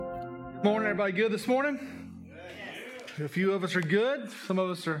Morning, everybody. Good this morning? A few of us are good. Some of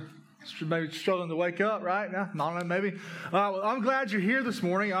us are maybe struggling to wake up, right? I don't know, maybe. Well, I'm glad you're here this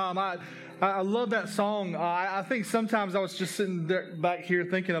morning. I love that song. I think sometimes I was just sitting there back here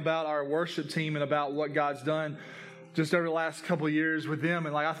thinking about our worship team and about what God's done just over the last couple of years with them.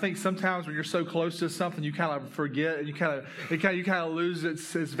 And I think sometimes when you're so close to something, you kind of forget and you kind of lose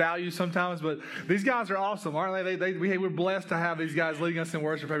its value sometimes. But these guys are awesome, aren't they? We're blessed to have these guys leading us in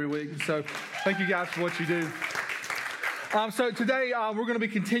worship every week. So thank you guys for what you do. So today we're going to be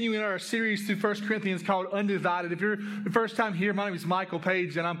continuing our series through 1 Corinthians called Undivided. If you're the first time here, my name is Michael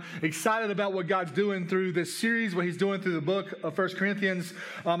Page, and I'm excited about what God's doing through this series, what He's doing through the book of 1 Corinthians.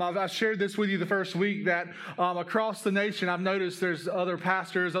 I've shared this with you the first week that across the nation, I've noticed there's other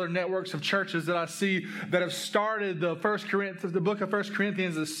pastors, other networks of churches that I see that have started the book of 1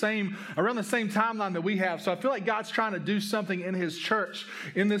 Corinthians around the same timeline that we have. So I feel like God's trying to do something in His church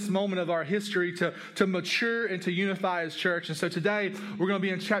in this moment of our history to mature and to unify His church. And so today we're going to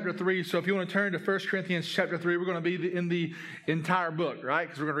be in chapter 3. So if you want to turn to 1 Corinthians chapter 3, we're going to be in the entire book, right?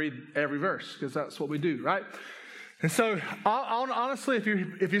 Because we're going to read every verse because that's what we do, right? And so honestly,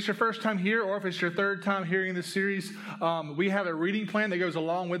 if it's your first time here or if it's your third time hearing this series, we have a reading plan that goes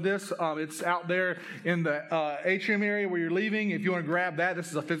along with this. It's out there in the atrium area where you're leaving. If you want to grab that, this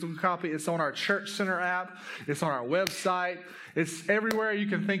is a physical copy. It's on our Church Center app. It's on our website. It's everywhere you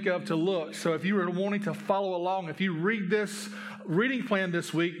can think of to look. So if you were wanting to follow along, if you read this reading plan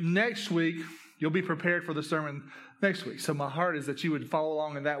this week, next week, you'll be prepared for the sermon next week. So my heart is that you would follow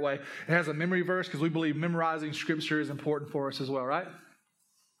along in that way. It has a memory verse because we believe memorizing Scripture is important for us as well, right?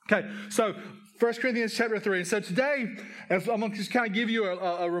 Okay, so 1 Corinthians chapter 3. And so today, I'm going to just kind of give you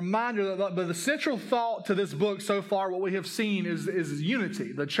a reminder that the central thought to this book so far, what we have seen is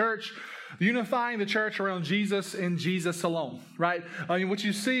unity. The church, unifying the church around Jesus and Jesus alone, right? I mean, what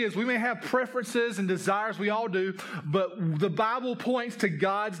you see is we may have preferences and desires, we all do, but the Bible points to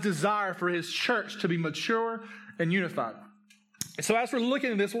God's desire for His church to be mature and unified. So as we're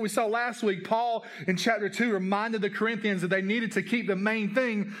looking at this, what we saw last week, Paul in chapter 2 reminded the Corinthians that they needed to keep the main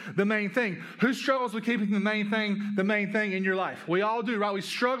thing, the main thing. Who struggles with keeping the main thing in your life? We all do, right? We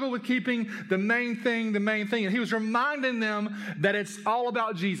struggle with keeping the main thing. And he was reminding them that it's all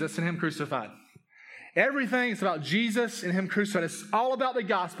about Jesus and Him crucified. Everything is about Jesus and Him crucified. It's all about the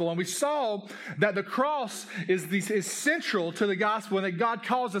gospel. And we saw that the cross is central to the gospel and that God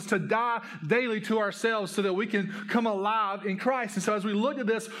calls us to die daily to ourselves so that we can come alive in Christ. And so as we looked at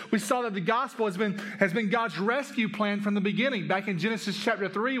this, we saw that the gospel has been God's rescue plan from the beginning. Back in Genesis chapter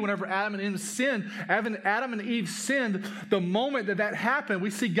 3, whenever Adam and Eve sinned, the moment that happened,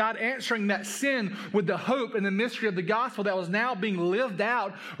 we see God answering that sin with the hope and the mystery of the gospel that was now being lived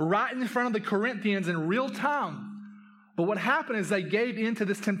out right in front of the Corinthians in real time. But what happened is they gave into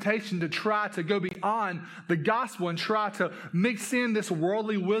this temptation to try to go beyond the gospel and try to mix in this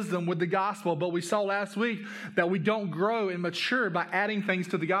worldly wisdom with the gospel. But we saw last week that we don't grow and mature by adding things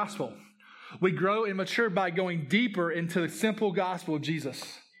to the gospel. We grow and mature by going deeper into the simple gospel of Jesus.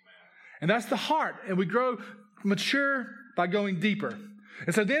 And that's the heart. And we grow mature by going deeper.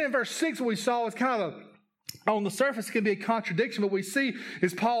 And so then in verse 6, what we saw was kind of on the surface, it can be a contradiction, but what we see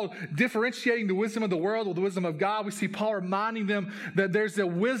is Paul differentiating the wisdom of the world with the wisdom of God. We see Paul reminding them that there's a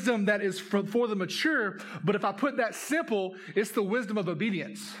wisdom that is for the mature, but if I put that simple, it's the wisdom of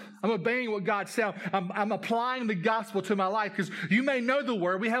obedience. I'm obeying what God said. I'm applying the gospel to my life because you may know the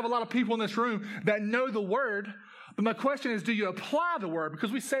word. We have a lot of people in this room that know the word. But my question is, do you apply the word?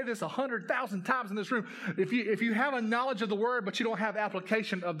 Because we say this 100,000 times in this room. If you have a knowledge of the word, but you don't have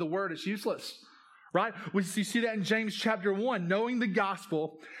application of the word, it's useless. Right? You see that in James chapter 1. Knowing the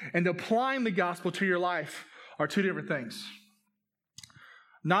gospel and applying the gospel to your life are two different things.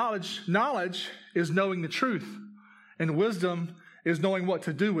 Knowledge is knowing the truth, and wisdom is knowing what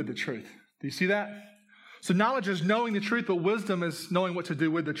to do with the truth. Do you see that? So knowledge is knowing the truth, but wisdom is knowing what to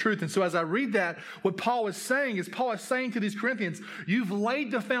do with the truth. And so as I read that, what Paul is saying to these Corinthians, you've laid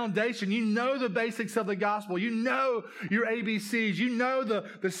the foundation. You know the basics of the gospel. You know your ABCs. You know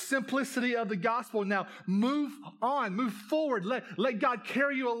the simplicity of the gospel. Now move on, move forward. Let God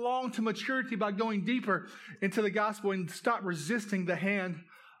carry you along to maturity by going deeper into the gospel and stop resisting the hand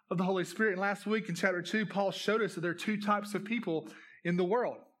of the Holy Spirit. And last week in chapter 2, Paul showed us that there are two types of people in the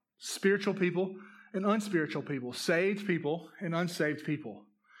world: spiritual people and unspiritual people, saved people and unsaved people.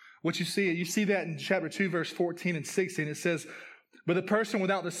 What you see that in chapter 2, verse 14 and 16. It says, but the person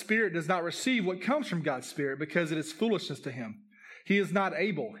without the Spirit does not receive what comes from God's Spirit because it is foolishness to him. He is not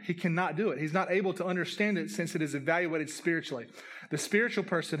able. He cannot do it. He's not able to understand it since it is evaluated spiritually. The spiritual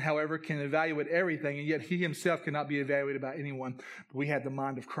person, however, can evaluate everything, and yet he himself cannot be evaluated by anyone. We have the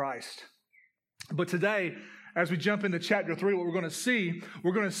mind of Christ. But today, as we jump into chapter 3, what we're going to see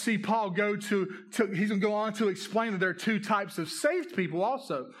Paul he's going to go on to explain that there are two types of saved people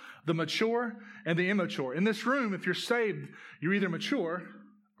also, the mature and the immature. In this room, if you're saved, you're either mature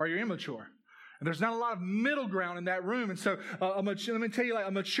or you're immature. And there's not a lot of middle ground in that room. And so let me tell you,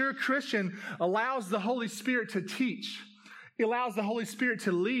 a mature Christian allows the Holy Spirit to teach. He allows the Holy Spirit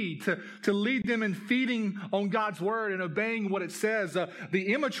to lead them in feeding on God's word and obeying what it says.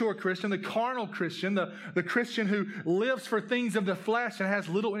 The immature Christian, the carnal Christian, the Christian who lives for things of the flesh and has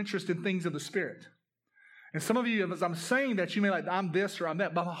little interest in things of the Spirit. And some of you, as I'm saying that, you may like, I'm this or I'm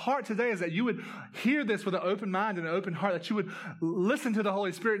that. But my heart today is that you would hear this with an open mind and an open heart, that you would listen to the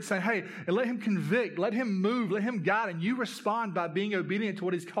Holy Spirit and say, hey, and let him convict, let him move, let him guide, and you respond by being obedient to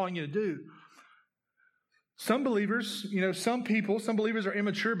what he's calling you to do. Some believers, some believers are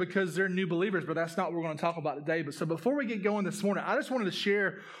immature because they're new believers, but that's not what we're going to talk about today. But so before we get going this morning, I just wanted to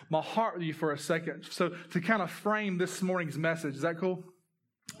share my heart with you for a second. So to kind of frame this morning's message. Is that cool?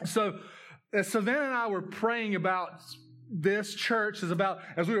 So as Savannah and I were praying about this church,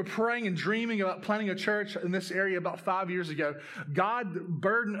 as we were praying and dreaming about planting a church in this area about 5 years ago, God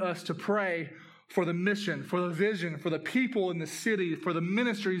burdened us to pray for the mission, for the vision, for the people in the city, for the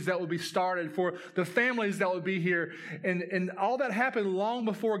ministries that will be started, for the families that will be here. And all that happened long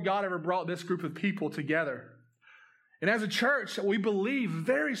before God ever brought this group of people together. And as a church, we believe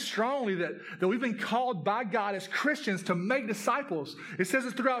very strongly that we've been called by God as Christians to make disciples. It says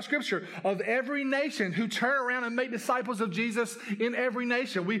it throughout Scripture, of every nation, who turn around and make disciples of Jesus in every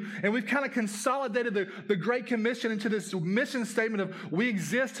nation. We've kind of consolidated the Great Commission into this mission statement of we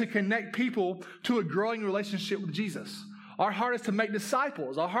exist to connect people to a growing relationship with Jesus. Our heart is to make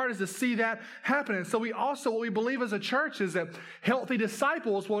disciples. Our heart is to see that happen. And so what we believe as a church is that healthy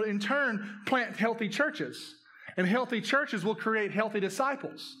disciples will in turn plant healthy churches. And healthy churches will create healthy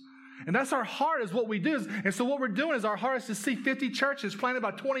disciples. And that's our heart, is what we do. And so what we're doing is our heart is to see 50 churches planted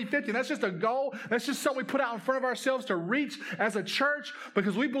by 2050. And that's just a goal. That's just something we put out in front of ourselves to reach as a church,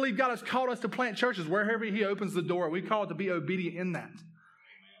 because we believe God has called us to plant churches wherever he opens the door. We call it to be obedient in that.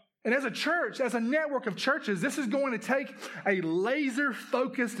 And as a church, as a network of churches, this is going to take a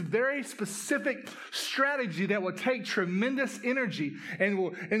laser-focused, very specific strategy that will take tremendous energy and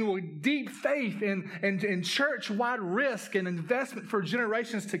will deep faith and church-wide risk and investment for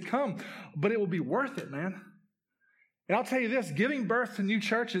generations to come. But it will be worth it, man. And I'll tell you this, giving birth to new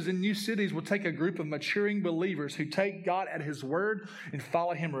churches in new cities will take a group of maturing believers who take God at his word and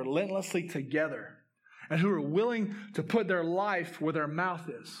follow him relentlessly together, and who are willing to put their life where their mouth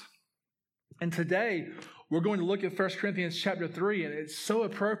is. And today, we're going to look at 1 Corinthians chapter 3, and it's so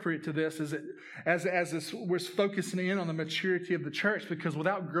appropriate to this as we're focusing in on the maturity of the church, because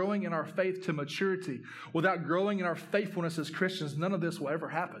without growing in our faith to maturity, without growing in our faithfulness as Christians, none of this will ever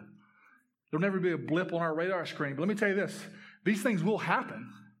happen. There'll never be a blip on our radar screen. But let me tell you this, these things will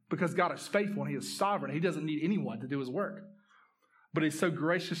happen because God is faithful and he is sovereign. He doesn't need anyone to do his work. But he's so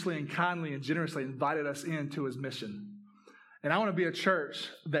graciously and kindly and generously invited us into his mission. And I want to be a church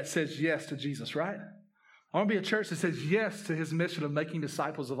that says yes to Jesus, right? I want to be a church that says yes to his mission of making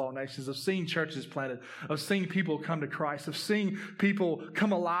disciples of all nations, of seeing churches planted, of seeing people come to Christ, of seeing people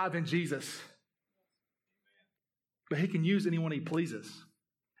come alive in Jesus. But he can use anyone he pleases.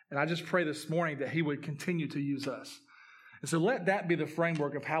 And I just pray this morning that he would continue to use us. And so let that be the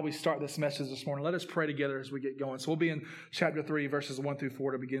framework of how we start this message this morning. Let us pray together as we get going. So we'll be in chapter 3, verses 1 through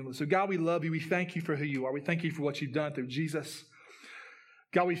 4 to begin with. So God, we love you. We thank you for who you are. We thank you for what you've done through Jesus.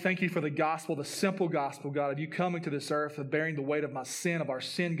 God, we thank you for the gospel, the simple gospel, God, of you coming to this earth and bearing the weight of my sin, of our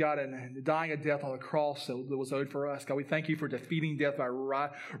sin, God, and dying a death on the cross that was owed for us. God, we thank you for defeating death by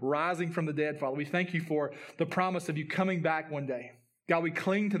rising from the dead, Father. We thank you for the promise of you coming back one day. God, we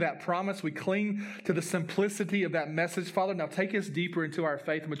cling to that promise. We cling to the simplicity of that message, Father. Now take us deeper into our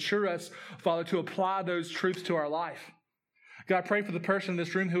faith. Mature us, Father, to apply those truths to our life. God, I pray for the person in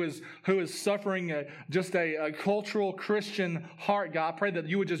this room who is suffering just a cultural Christian heart, God. I pray that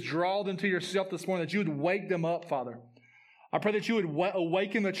you would just draw them to yourself this morning, that you would wake them up, Father. I pray that you would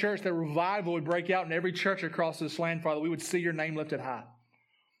awaken the church, that revival would break out in every church across this land, Father. We would see your name lifted high.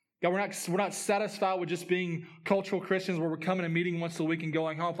 God, we're not satisfied with just being cultural Christians where we're coming and meeting once a week and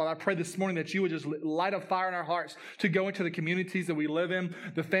going home. Father, I pray this morning that you would just light a fire in our hearts to go into the communities that we live in,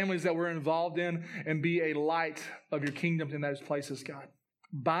 the families that we're involved in, and be a light of your kingdom in those places, God.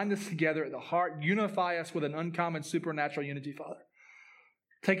 Bind us together at the heart. Unify us with an uncommon supernatural unity, Father.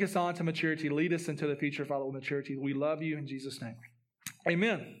 Take us on to maturity. Lead us into the future, Father, with maturity. We love you in Jesus' name.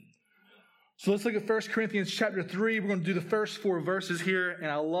 Amen. So let's look at 1 Corinthians chapter 3. We're going to do the first 4 verses here, and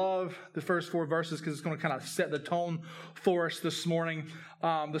I love the first 4 verses because it's going to kind of set the tone for us this morning.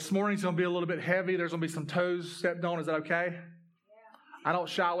 This morning's going to be a little bit heavy. There's going to be some toes stepped on. Is that okay? Yeah. I don't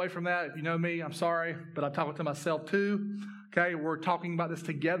shy away from that. If you know me, I'm sorry, but I'm talking to myself too. Okay, we're talking about this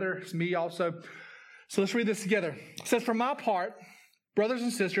together. It's me also. So let's read this together. It says, "For my part, brothers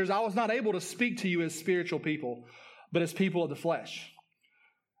and sisters, I was not able to speak to you as spiritual people, but as people of the flesh,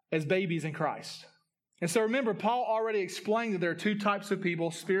 as babies in Christ." And so remember, Paul already explained that there are 2 types of people,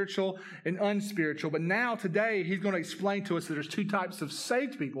 spiritual and unspiritual. But now, today, he's going to explain to us that there's 2 types of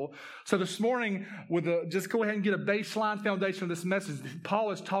saved people. So this morning, just go ahead and get a baseline foundation of this message.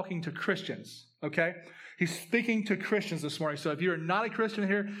 Paul is talking to Christians, okay? He's speaking to Christians this morning. So if you're not a Christian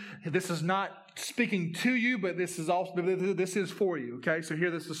here, this is not speaking to you, but this is for you, okay? So hear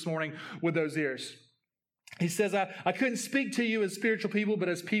this morning with those ears. He says, I couldn't speak to you as spiritual people, but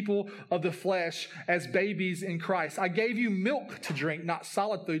as people of the flesh, as babies in Christ. I gave you milk to drink, not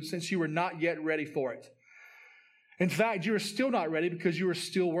solid food, since you were not yet ready for it. In fact, you are still not ready because you are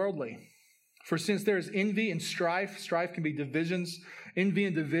still worldly. For since there is envy and strife can be divisions, envy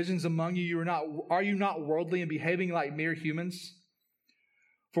and divisions among you, are you not worldly and behaving like mere humans?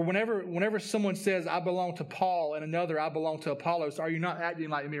 For whenever someone says, I belong to Paul, and another, I belong to Apollos, are you not acting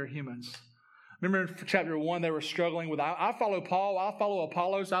like mere humans? Remember in chapter 1, they were struggling with, I follow Paul, I follow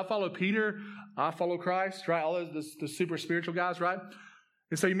Apollos, I follow Peter, I follow Christ, right? All those the super spiritual guys, right?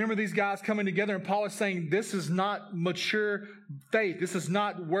 And so you remember these guys coming together, and Paul is saying, this is not mature faith. This is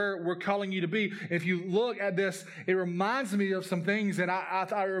not where we're calling you to be. If you look at this, it reminds me of some things, and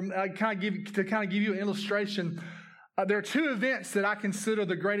I kind of give you an illustration. There are 2 events that I consider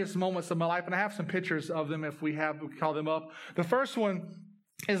the greatest moments of my life, and I have some pictures of them if we call them up. The first one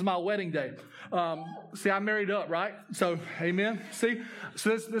is my wedding day. See, I married up, right? So, amen. See,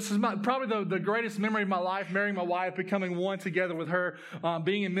 so this is probably the greatest memory of my life, marrying my wife, becoming one together with her,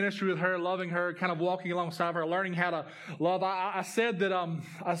 being in ministry with her, loving her, kind of walking alongside of her, learning how to love. I said that,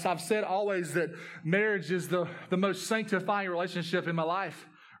 I've said always that marriage is the most sanctifying relationship in my life,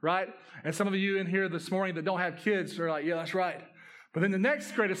 right? And some of you in here this morning that don't have kids are like, yeah, that's right. But then the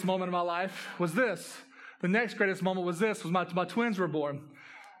next greatest moment of my life was this. The next greatest moment was my twins were born.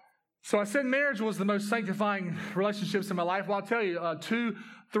 So I said marriage was the most sanctifying relationships in my life. Well, I'll tell you, 2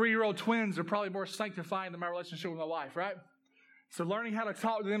 3-year-old twins are probably more sanctifying than my relationship with my wife, right? So learning how to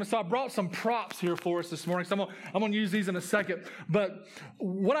talk to them. So I brought some props here for us this morning. So I'm going to use these in a second. But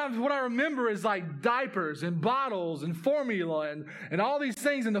what I remember is like diapers and bottles and formula and all these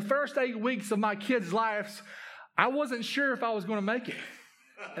things. In the first 8 weeks of my kids' lives, I wasn't sure if I was going to make it.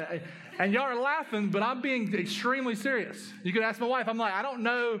 And y'all are laughing, but I'm being extremely serious. You could ask my wife. I'm like, I don't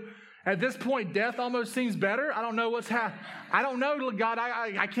know. At this point, death almost seems better. I don't know what's happening. I don't know, God,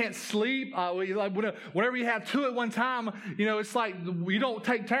 I can't sleep. Whenever you have 2 at one time, it's like you don't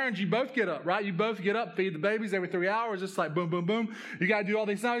take turns. You both get up, right? You both get up, feed the babies every 3 hours. It's like boom, boom, boom. You got to do all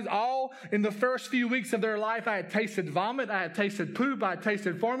these things. All in the first few weeks of their life, I had tasted vomit. I had tasted poop. I had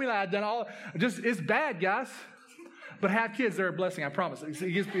tasted formula. I had done all. It's bad, guys. But have kids, they're a blessing, I promise.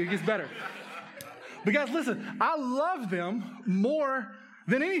 It gets better. But guys, listen, I love them more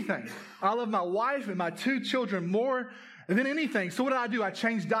than anything. I love my wife and my 2 children more than anything. So what did? I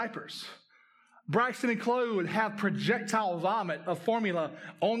changed diapers. Braxton and Chloe would have projectile vomit of formula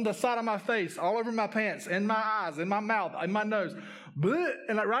on the side of my face, all over my pants, in my eyes, in my mouth, in my nose.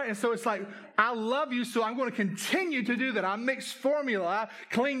 Right? And so it's like, I love you, so I'm going to continue to do that. I mix formula. I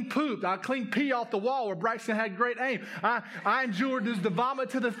clean poop. I clean pee off the wall where Braxton had great aim. I endured the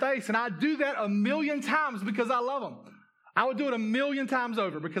vomit to the face, and I do that 1,000,000 times because I love them. I would do it 1,000,000 times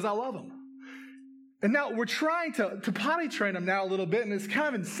over because I love them. And now we're trying to potty train them now a little bit, and it's kind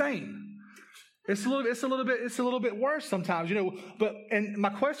of insane. It's a little bit worse sometimes, and my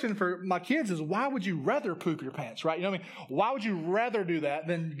question for my kids is, why would you rather poop your pants, right? Why would you rather do that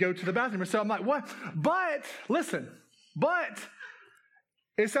than go to the bathroom? And so I'm like, what? But listen,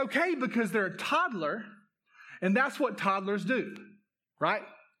 it's okay because they're a toddler, and that's what toddlers do, right?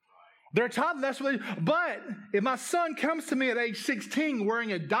 They're a toddler, that's what they do. But if my son comes to me at age 16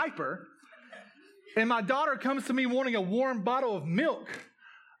 wearing a diaper, and my daughter comes to me wanting a warm bottle of milk,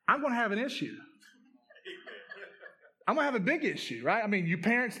 I'm going to have an issue. I'm going to have a big issue, right? You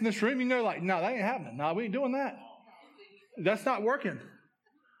parents in this room, no, that ain't happening. No, we ain't doing that. That's not working.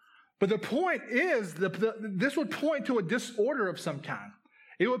 But the point is, this would point to a disorder of some kind.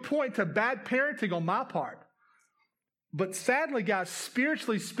 It would point to bad parenting on my part. But sadly, guys,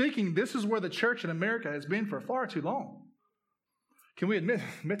 spiritually speaking, this is where the church in America has been for far too long. Can we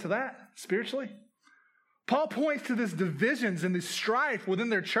admit to that spiritually? Paul points to these divisions and this strife within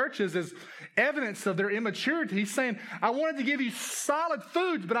their churches as evidence of their immaturity. He's saying, I wanted to give you solid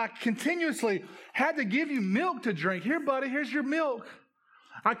foods, but I continuously had to give you milk to drink. Here, buddy, here's your milk.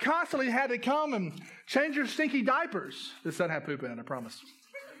 I constantly had to come and change your stinky diapers. This doesn't have poop in it, I promise.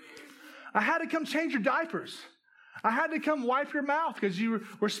 I had to come change your diapers. I had to come wipe your mouth because you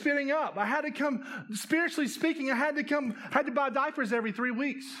were spitting up. I had to come, spiritually speaking, I had to buy diapers every 3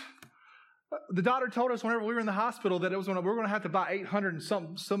 weeks. The doctor told us whenever we were in the hospital that we were going to have to buy 800 and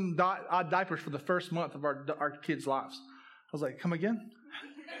some odd diapers for the first month of our kids' lives. I was like, come again?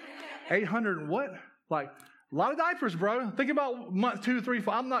 800 and what? Like, a lot of diapers, bro. Think about month 2, 3,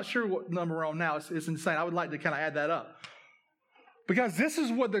 4. I'm not sure what number we're on now. It's insane. I would like to kind of add that up. Because this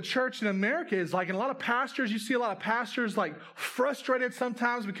is what the church in America is like. And a lot of pastors, you see a lot of pastors like frustrated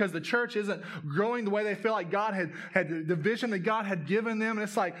sometimes because the church isn't growing the way they feel like God had the vision that God had given them. And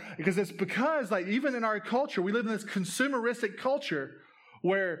it's like, because even in our culture, we live in this consumeristic culture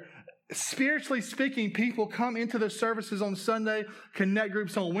where spiritually speaking, people come into the services on Sunday, connect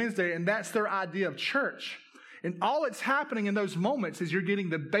groups on Wednesday, and that's their idea of church. And all that's happening in those moments is you're getting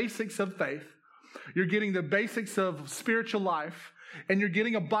the basics of faith. You're getting the basics of spiritual life, and you're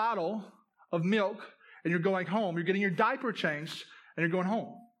getting a bottle of milk, and you're going home. You're getting your diaper changed, and you're going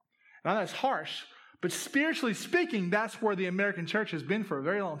home. Now, that's harsh, but spiritually speaking, that's where the American church has been for a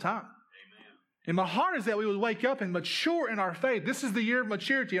very long time. Amen. And my heart is that we would wake up and mature in our faith. This is the year of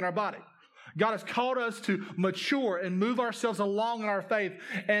maturity in our body. God has called us to mature and move ourselves along in our faith.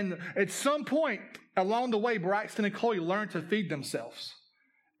 And at some point along the way, Braxton and Chloe learned to feed themselves.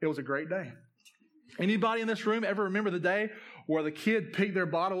 It was a great day. Anybody in this room ever remember the day where the kid picked their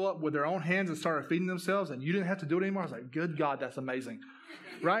bottle up with their own hands and started feeding themselves and you didn't have to do it anymore? I was like, good God, that's amazing,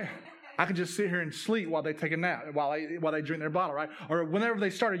 right? I could just sit here and sleep while they take a nap, while they drink their bottle, right? Or whenever they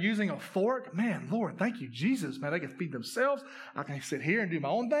started using a fork, man, Lord, thank you, Jesus, man, they can feed themselves. I can sit here and do my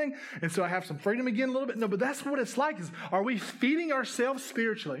own thing. And so I have some freedom again a little bit. No, but that's what it's like. Are we feeding ourselves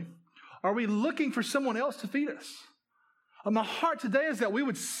spiritually? Are we looking for someone else to feed us? My heart today is that we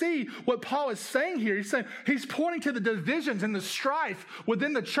would see what Paul is saying here. He's pointing to the divisions and the strife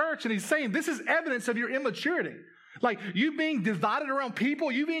within the church, and he's saying this is evidence of your immaturity. Like you being divided around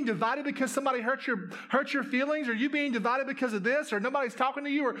people, you being divided because somebody hurt your feelings, or you being divided because of this, or nobody's talking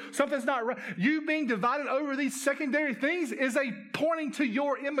to you, or something's not right. You being divided over these secondary things is pointing to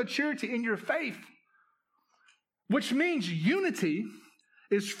your immaturity in your faith, which means unity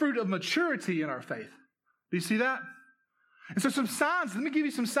is fruit of maturity in our faith. Do you see that? And so some signs, let me give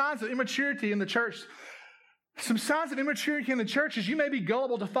you some signs of immaturity in the church. Some signs of immaturity in the church is you may be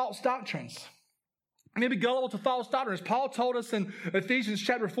gullible to false doctrines. You may be gullible to false doctrines. Paul told us in Ephesians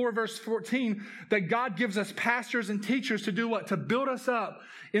chapter 4, verse 14, that God gives us pastors and teachers to do what? To build us up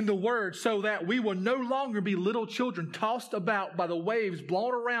in the word so that we will no longer be little children tossed about by the waves,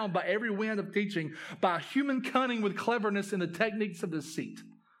 blown around by every wind of teaching, by human cunning with cleverness and the techniques of deceit.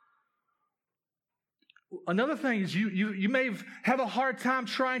 Another thing is you may have a hard time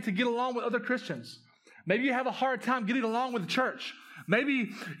trying to get along with other Christians. Maybe you have a hard time getting along with the church.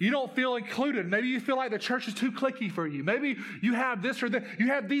 Maybe you don't feel included. Maybe you feel like the church is too cliquey for you. Maybe you have this or that. You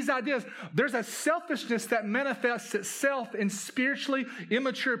have these ideas. There's a selfishness that manifests itself in spiritually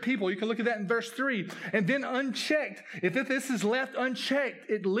immature people. You can look at that in verse 3. And then unchecked, if this is left unchecked,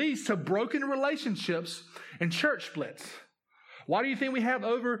 it leads to broken relationships and church splits. Why do you think we have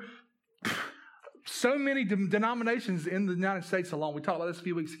over so many denominations in the United States alone? We talked about this a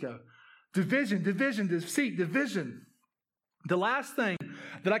few weeks ago. Division, deceit, division. The last thing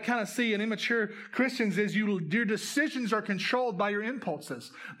that I kind of see in immature Christians is your decisions are controlled by your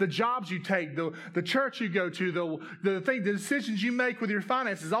impulses. The jobs you take, the church you go to, the decisions you make with your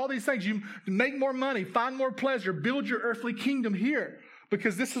finances, all these things. You make more money, find more pleasure, build your earthly kingdom here,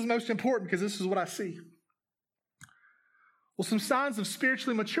 because this is most important, because this is what I see. Well, some signs of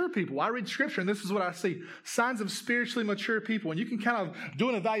spiritually mature people. I read scripture and this is what I see. Signs of spiritually mature people. And you can kind of do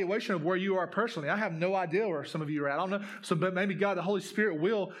an evaluation of where you are personally. I have no idea where some of you are at. I don't know. So, but maybe God, the Holy Spirit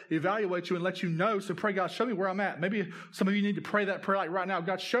will evaluate you and let you know. So pray, God, show me where I'm at. Maybe some of you need to pray that prayer like right now.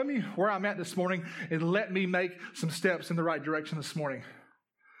 God, show me where I'm at this morning and let me make some steps in the right direction this morning.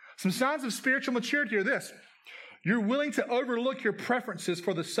 Some signs of spiritual maturity are this. You're willing to overlook your preferences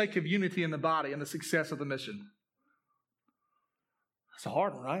for the sake of unity in the body and the success of the mission. It's a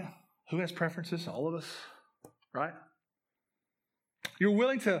hard one, right? Who has preferences? All of us, right? You're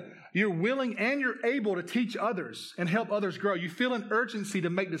willing and you're able to teach others and help others grow. You feel an urgency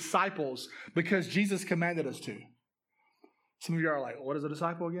to make disciples because Jesus commanded us to. Some of you are like, what is a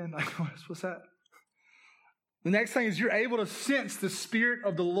disciple again? What's that? The next thing is you're able to sense the Spirit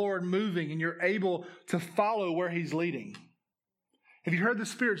of the Lord moving, and you're able to follow where He's leading. Have you heard the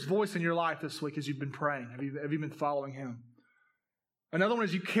Spirit's voice in your life this week as you've been praying? Have you been following Him? Another one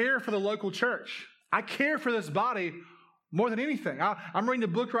is you care for the local church. I care for this body more than anything. I'm reading a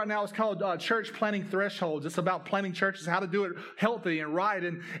book right now. It's called Church Planting Thresholds. It's about planting churches, how to do it healthy and right.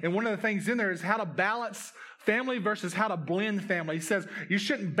 And one of the things in there is how to balance family versus how to blend family. He says you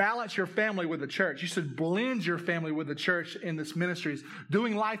shouldn't balance your family with the church. You should blend your family with the church in this ministries,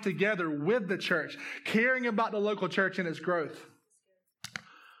 doing life together with the church, caring about the local church and its growth.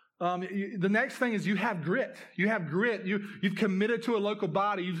 The next thing is you have grit. You have grit. You've committed to a local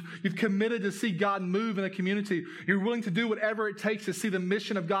body. You've committed to see God move in the community. You're willing to do whatever it takes to see the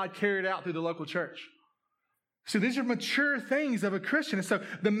mission of God carried out through the local church. So these are mature things of a Christian. And so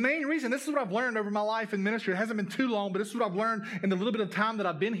the main reason, this is what I've learned over my life in ministry. It hasn't been too long, but this is what I've learned in the little bit of time that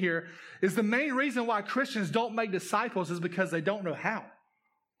I've been here, is the main reason why Christians don't make disciples is because they don't know how.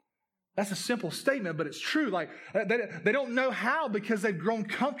 That's a simple statement, but it's true. Like they don't know how because they've grown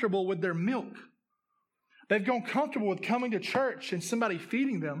comfortable with their milk. They've grown comfortable with coming to church and somebody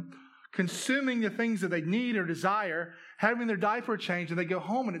feeding them, consuming the things that they need or desire, having their diaper changed, and they go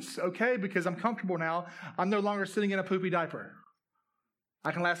home and it's okay because I'm comfortable now. I'm no longer sitting in a poopy diaper.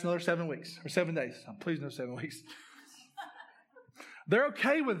 I can last another 7 weeks or 7 days. Please no 7 weeks. They're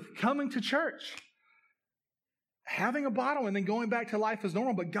okay with coming to church, having a bottle, and then going back to life as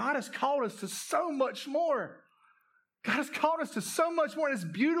normal. But God has called us to so much more. God has called us to so much more, and it's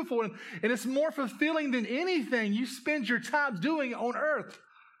beautiful, and it's more fulfilling than anything you spend your time doing on earth.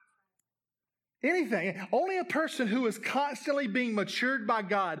 Anything. Only a person who is constantly being matured by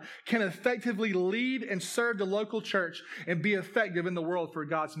God can effectively lead and serve the local church and be effective in the world for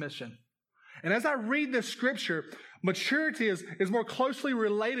God's mission. And as I read this scripture, maturity is more closely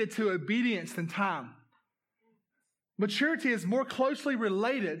related to obedience than time. Maturity is more closely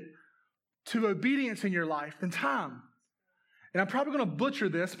related to obedience in your life than time. And I'm probably going to butcher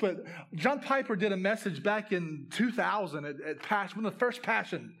this, but John Piper did a message back in 2000 at Passion, one of the first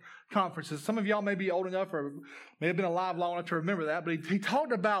Passion conferences. Some of y'all may be old enough or may have been alive long enough to remember that, but he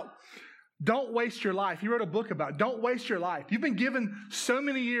talked about don't waste your life. He wrote a book about don't waste your life. You've been given so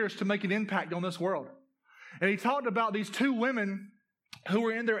many years to make an impact on this world. And he talked about these two women who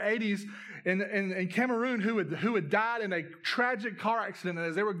were in their 80s in Cameroon who had died in a tragic car accident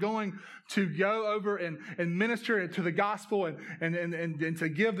as they were going to go over and minister to the gospel and to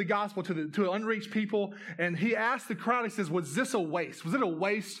give the gospel to unreached people. And he asked the crowd, he says, was this a waste? Was it a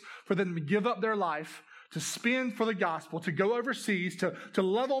waste for them to give up their life, to spend for the gospel, to go overseas, to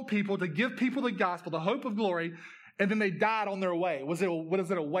love on people, to give people the gospel, the hope of glory, and then they died on their way? Was it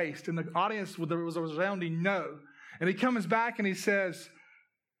a waste? And the audience was a resounding no. And he comes back and he says,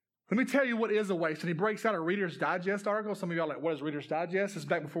 let me tell you what is a waste. And he breaks out a Reader's Digest article. Some of y'all are like, what is Reader's Digest? It's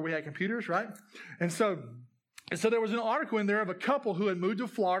back before we had computers, right? And so there was an article in there of a couple who had moved to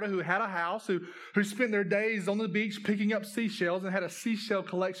Florida, who had a house, who spent their days on the beach picking up seashells and had a seashell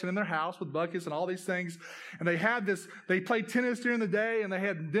collection in their house with buckets and all these things. And they played tennis during the day and they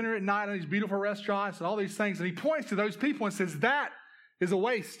had dinner at night in these beautiful restaurants and all these things. And he points to those people and says, that is a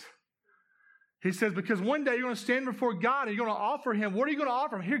waste. He says, because one day you're going to stand before God and you're going to offer Him. What are you going to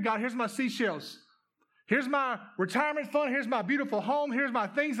offer Him? Here, God, here's my seashells. Here's my retirement fund. Here's my beautiful home. Here's my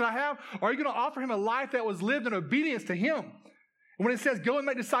things that I have. Or are you going to offer Him a life that was lived in obedience to Him? And when it says, go and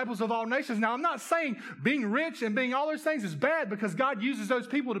make disciples of all nations. Now, I'm not saying being rich and being all those things is bad because God uses those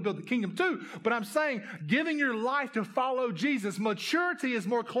people to build the kingdom too. But I'm saying giving your life to follow Jesus, maturity is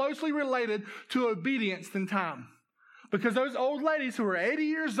more closely related to obedience than time. Because those old ladies who were 80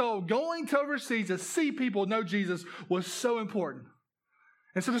 years old going to overseas to see people know Jesus was so important.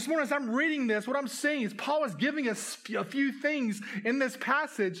 And so this morning as I'm reading this, what I'm seeing is Paul is giving us a few things in this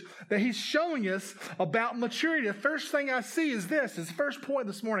passage that he's showing us about maturity. The first thing I see is this, his first point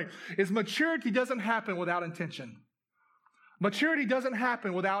this morning, is maturity doesn't happen without intention. Maturity doesn't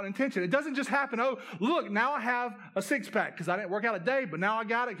happen without intention. It doesn't just happen, oh, look, now I have a six-pack because I didn't work out a day, but now I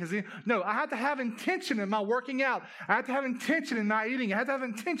got it. No, I have to have intention in my working out. I have to have intention in my eating. I have to have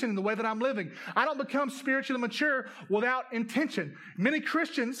intention in the way that I'm living. I don't become spiritually mature without intention. Many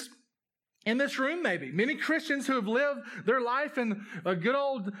Christians in this room, many Christians who have lived their life in a good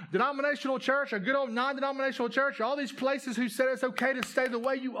old denominational church, a good old non-denominational church, all these places who said it's okay to stay the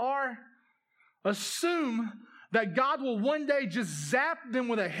way you are, assume that God will one day just zap them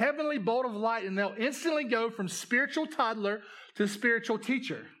with a heavenly bolt of light and they'll instantly go from spiritual toddler to spiritual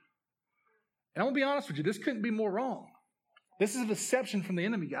teacher. And I'm going to be honest with you, this couldn't be more wrong. This is a deception from the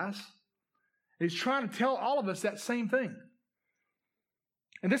enemy, guys. He's trying to tell all of us that same thing.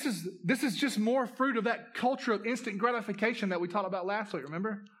 And this is just more fruit of that culture of instant gratification that we talked about last week,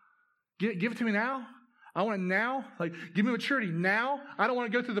 remember? Give it to me now. I want it now. Like, give me maturity now. I don't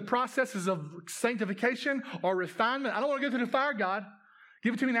want to go through the processes of sanctification or refinement. I don't want to go through the fire, God.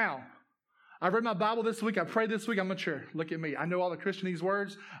 Give it to me now. I read my Bible this week. I prayed this week. I'm mature. Look at me. I know all the Christianese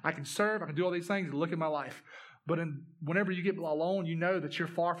words. I can serve. I can do all these things. Look at my life. But whenever you get alone, you know that you're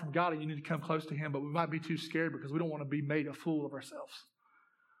far from God and you need to come close to Him. But we might be too scared because we don't want to be made a fool of ourselves.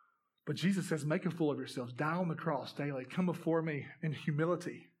 But Jesus says, make a fool of yourselves. Die on the cross daily. Come before me in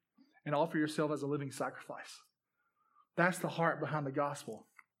humility and offer yourself as a living sacrifice. That's the heart behind the gospel.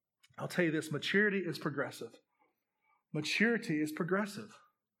 I'll tell you this, maturity is progressive. Maturity is progressive.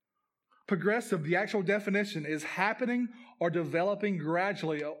 Progressive, the actual definition, is happening or developing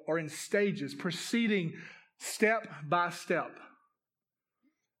gradually or in stages, proceeding step by step.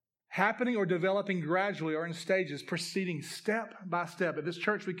 Happening or developing gradually or in stages, proceeding step by step. At this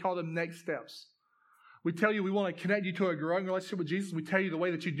church, we call them next steps. We tell you we want to connect you to a growing relationship with Jesus. We tell you the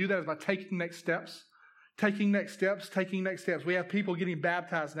way that you do that is by taking next steps. Taking next steps, taking next steps. We have people getting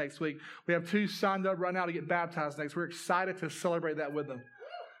baptized next week. We have 2 signed up right now to get baptized next. We're excited to celebrate that with them.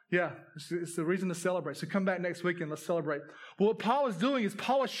 Yeah, it's the reason to celebrate. So come back next week and let's celebrate. Well, what Paul is doing is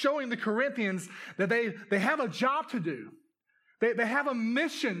Paul is showing the Corinthians that they have a job to do. They have a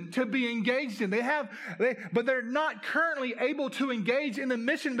mission to be engaged in. But they're not currently able to engage in the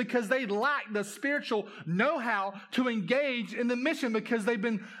mission because they lack the spiritual know-how to engage in the mission because they've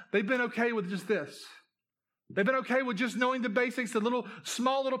been okay with just this. They've been okay with just knowing the basics, the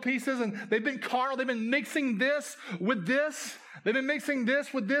small little pieces, and they've been carnal. They've been mixing this with this. They've been mixing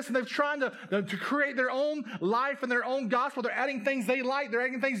this with this, and they're trying to create their own life and their own gospel. They're adding things they like. They're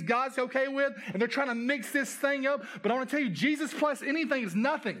adding things God's okay with, and they're trying to mix this thing up. But I want to tell you, Jesus plus anything is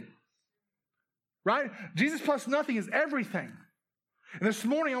nothing. Right? Jesus plus nothing is everything. And this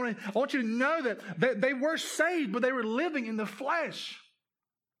morning, I want you to know that they were saved, but they were living in the flesh.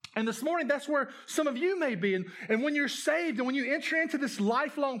 And this morning, that's where some of you may be. And when you're saved and when you enter into this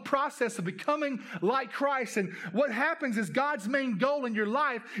lifelong process of becoming like Christ, and what happens is God's main goal in your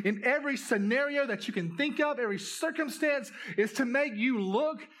life, in every scenario that you can think of, every circumstance, is to make you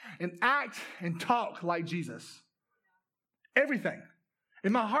look and act and talk like Jesus. Everything.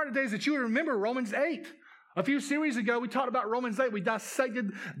 In my heart today is that you would remember Romans 8. A few series ago, we talked about Romans 8. We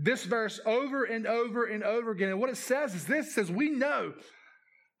dissected this verse over and over and over again. And what it says is this. It says, we know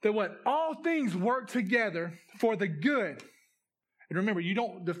that what all things work together for the good. And remember, you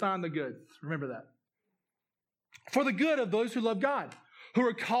don't define the good. Remember that. For the good of those who love God, who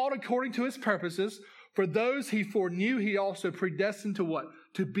are called according to His purposes. For those He foreknew, He also predestined to what?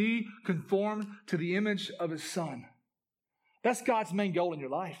 To be conformed to the image of His Son. That's God's main goal in your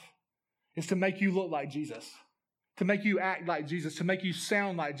life, is to make you look like Jesus, to make you act like Jesus, to make you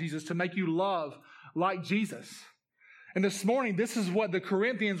sound like Jesus, to make you love like Jesus. And this morning, this is what the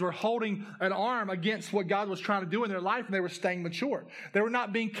Corinthians were holding an arm against what God was trying to do in their life, and they were staying mature. They were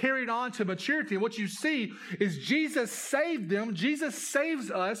not being carried on to maturity. And what you see is Jesus saved them. Jesus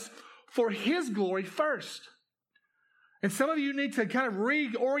saves us for His glory first. And some of you need to kind of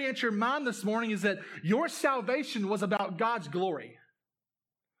reorient your mind this morning, is that your salvation was about God's glory.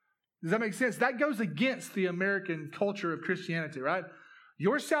 Does that make sense? That goes against the American culture of Christianity, right?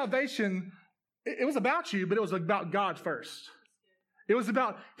 Your salvation, it was about you, but it was about God first. It was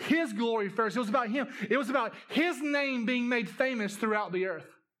about His glory first. It was about Him. It was about His name being made famous throughout the earth.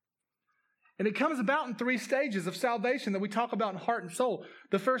 And it comes about in 3 stages of salvation that we talk about in heart and soul.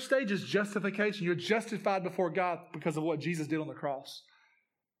 The first stage is justification. You're justified before God because of what Jesus did on the cross.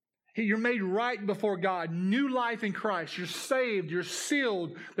 You're made right before God. New life in Christ. You're saved. You're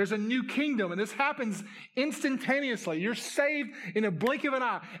sealed. There's a new kingdom. And this happens instantaneously. You're saved in a blink of an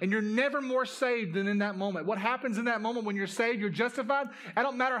eye. And you're never more saved than in that moment. What happens in that moment when you're saved, you're justified? It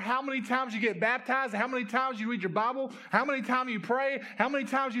don't matter how many times you get baptized, how many times you read your Bible, how many times you pray, how many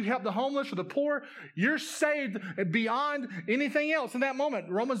times you help the homeless or the poor. You're saved beyond anything else in that moment.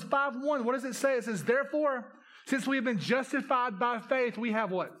 Romans 5:1, what does it say? It says, therefore, since we have been justified by faith, we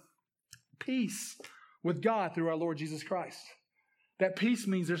have what? Peace with God through our Lord Jesus Christ. That peace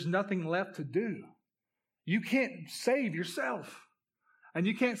means there's nothing left to do. You can't save yourself, and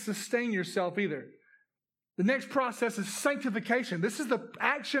you can't sustain yourself either. The next process is sanctification. This is the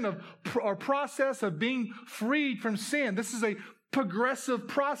action of or process of being freed from sin. This is a progressive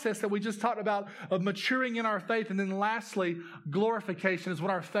process that we just talked about of maturing in our faith. And then lastly, glorification is when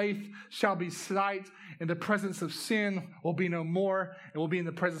our faith shall be sight and the presence of sin will be no more, and we'll be in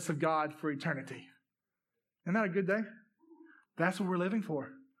the presence of God for eternity. Isn't that a good day? That's what we're living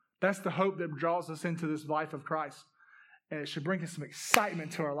for. That's the hope that draws us into this life of Christ. and it should bring some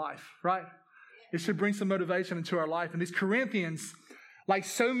excitement to our life, right? It should bring some motivation into our life. And these Corinthians, like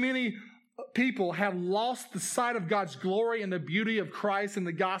so many people, have lost the sight of God's glory and the beauty of Christ and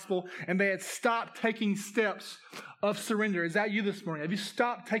the gospel, and they had stopped taking steps of surrender. Is that you this morning? Have you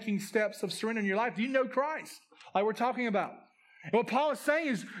stopped taking steps of surrender in your life? Do you know Christ, like we're talking about? And what Paul is saying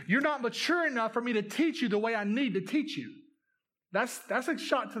is, you're not mature enough for me to teach you the way I need to teach you. That's a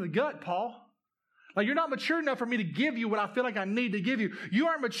shot to the gut, Paul. Like, you're not mature enough for me to give you what I feel like I need to give you. You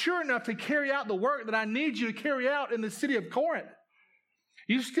aren't mature enough to carry out the work that I need you to carry out in the city of Corinth.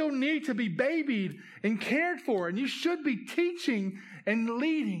 You still need to be babied and cared for, and you should be teaching and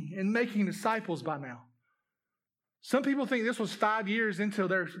leading and making disciples by now. Some people think this was 5 years into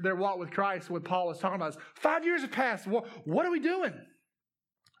their walk with Christ, what Paul was talking about. 5 years have passed. What are we doing?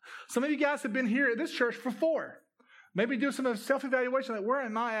 Some of you guys have been here at this church for 4. Maybe do some self-evaluation. Like, where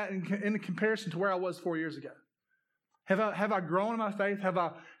am I at in comparison to where I was 4 years ago? Have I grown in my faith? Have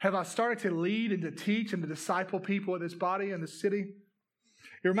I started to lead and to teach and to disciple people in this body and this city?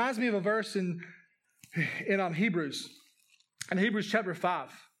 It reminds me of a verse in Hebrews. In Hebrews chapter 5.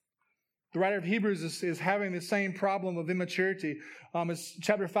 The writer of Hebrews is having the same problem of immaturity. It's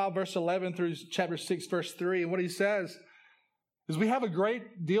chapter 5, verse 11 through chapter 6, verse 3. And what he says is, we have a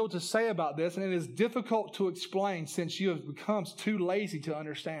great deal to say about this, and it is difficult to explain since you have become too lazy to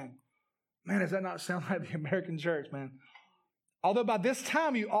understand. Man, does that not sound like the American church, man? Although by this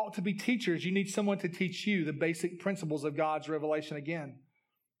time you ought to be teachers, you need someone to teach you the basic principles of God's revelation again.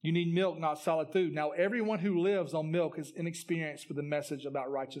 You need milk, not solid food. Now, everyone who lives on milk is inexperienced with the message about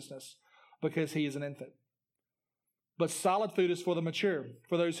righteousness because he is an infant. But solid food is for the mature,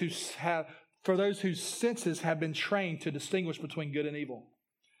 for those whose senses have been trained to distinguish between good and evil.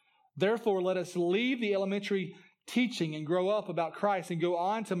 Therefore, let us leave the elementary teaching and grow up about Christ and go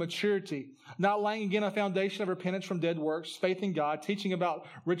on to maturity, not laying again a foundation of repentance from dead works, faith in God, teaching about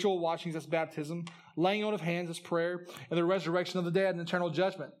ritual washings as baptism, laying on of hands as prayer, and the resurrection of the dead and eternal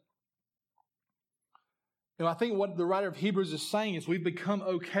judgment. And I think what the writer of Hebrews is saying is we've become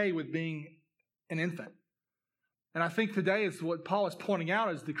okay with being an infant. And I think today is what Paul is pointing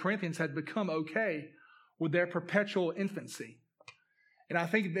out is the Corinthians had become okay with their perpetual infancy. And I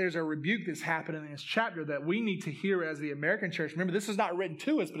think there's a rebuke that's happening in this chapter that we need to hear as the American church. Remember, this is not written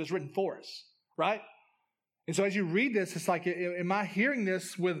to us, but it's written for us, right? And so as you read this, it's like, am I hearing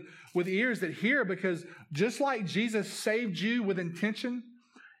this with ears that hear? Because just like Jesus saved you with intention,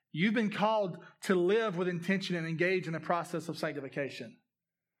 you've been called to live with intention and engage in the process of sanctification.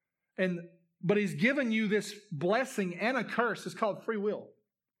 But he's given you this blessing and a curse. It's called free will.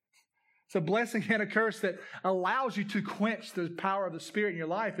 It's a blessing and a curse that allows you to quench the power of the Spirit in your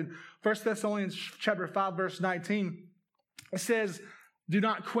life. In 1 Thessalonians chapter 5, verse 19, it says, do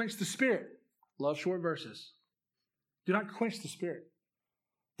not quench the Spirit. Love short verses. Do not quench the Spirit.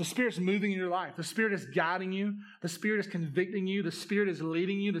 The Spirit's moving in your life. The Spirit is guiding you. The Spirit is convicting you. The Spirit is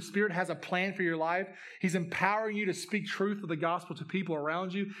leading you. The Spirit has a plan for your life. He's empowering you to speak truth of the gospel to people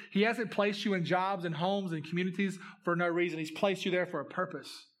around you. He hasn't placed you in jobs and homes and communities for no reason. He's placed you there for a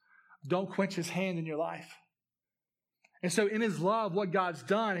purpose. Don't quench His hand in your life. And so in His love, what God's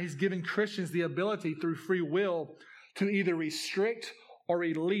done, He's given Christians the ability through free will to either restrict or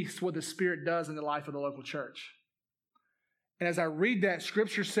release what the Spirit does in the life of the local church. And as I read that,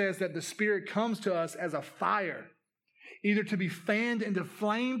 Scripture says that the Spirit comes to us as a fire, either to be fanned and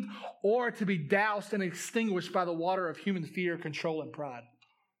flamed or to be doused and extinguished by the water of human fear, control, and pride.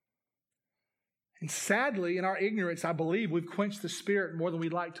 And sadly, in our ignorance, I believe we've quenched the Spirit more than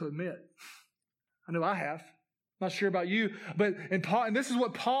we'd like to admit. I know I have. I'm not sure about you, and this is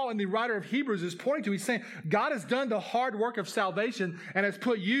what Paul and the writer of Hebrews is pointing to. He's saying God has done the hard work of salvation and has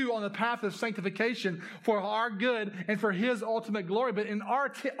put you on the path of sanctification for our good and for His ultimate glory. But in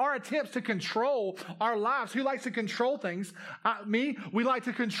our attempts to control our lives, who likes to control things? We like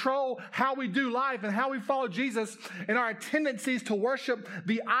to control how we do life and how we follow Jesus, and our tendencies to worship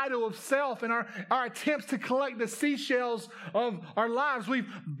the idol of self and our attempts to collect the seashells of our lives. We've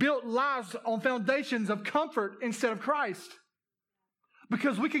built lives on foundations of comfort instead of Christ.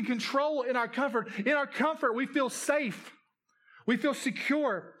 Because we can control in our comfort. In our comfort, we feel safe. We feel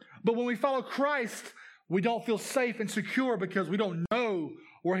secure. But when we follow Christ, we don't feel safe and secure because we don't know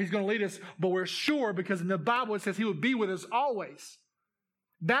where He's going to lead us. But we're sure because in the Bible it says He would be with us always.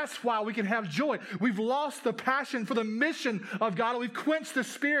 That's why we can have joy. We've lost the passion for the mission of God. We've quenched the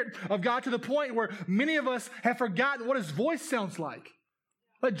Spirit of God to the point where many of us have forgotten what His voice sounds like.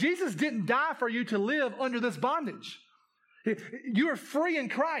 But Jesus didn't die for you to live under this bondage. You are free in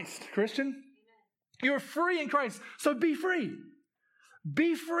Christ, Christian. You are free in Christ. So be free.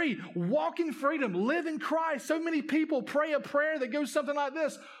 Be free. Walk in freedom. Live in Christ. So many people pray a prayer that goes something like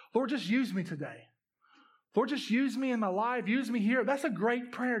this. Lord, just use me today. Lord, just use me in my life. Use me here. That's a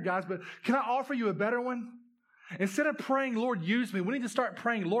great prayer, guys, but can I offer you a better one? Instead of praying, Lord, use me, we need to start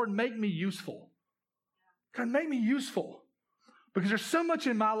praying, Lord, make me useful. God, make me useful. Because there's so much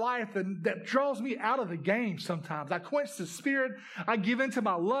in my life that draws me out of the game sometimes. I quench the spirit. I give into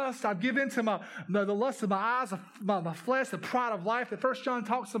my lust. I give into the lust of my eyes, my flesh, the pride of life that 1 John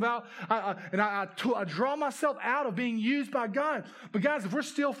talks about. I draw myself out of being used by God. But guys, if we're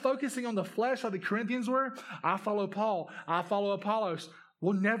still focusing on the flesh like the Corinthians were, I follow Paul, I follow Apollos,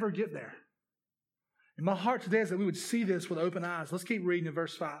 we'll never get there. And my heart today is that we would see this with open eyes. Let's keep reading in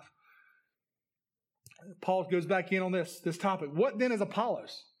verse 5. Paul goes back in on this topic. What then is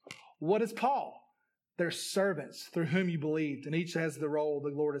Apollos? What is Paul? They're servants through whom you believed, and each has the role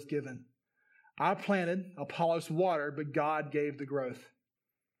the Lord has given. I planted, Apollos watered, but God gave the growth.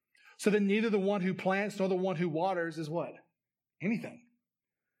 So then neither the one who plants nor the one who waters is what? Anything.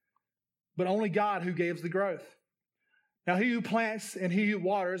 But only God who gives the growth. Now he who plants and he who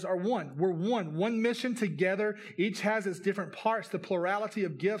waters are one. We're one mission together. Each has its different parts, the plurality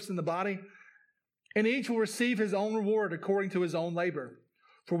of gifts in the body. And each will receive his own reward according to his own labor.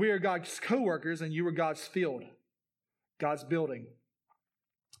 For we are God's co-workers and you are God's field, God's building.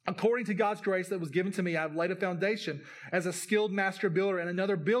 According to God's grace that was given to me, I have laid a foundation as a skilled master builder, and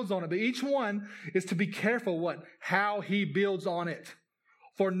another builds on it. But each one is to be careful how he builds on it.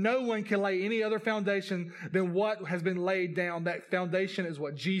 For no one can lay any other foundation than what has been laid down. That foundation is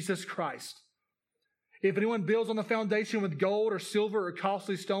what? Jesus Christ. If anyone builds on the foundation with gold or silver or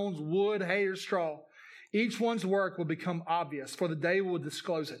costly stones, wood, hay, or straw, each one's work will become obvious, for the day will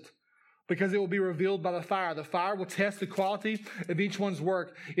disclose it, because it will be revealed by the fire. The fire will test the quality of each one's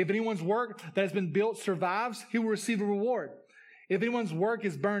work. If anyone's work that has been built survives, he will receive a reward. If anyone's work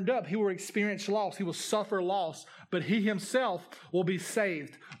is burned up, he will experience loss. He will suffer loss, but he himself will be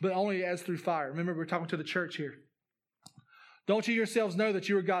saved, but only as through fire. Remember, we're talking to the church here. Don't you yourselves know that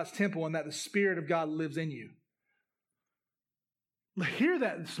you are God's temple and that the Spirit of God lives in you? Hear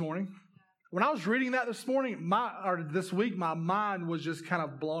that this morning. When I was reading that this week, my mind was just kind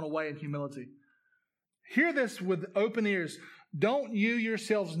of blown away in humility. Hear this with open ears. Don't you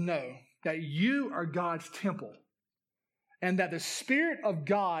yourselves know that you are God's temple and that the Spirit of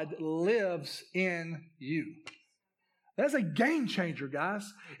God lives in you? That's a game changer, guys.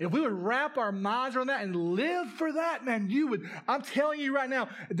 If we would wrap our minds around that and live for that, man, I'm telling you right now,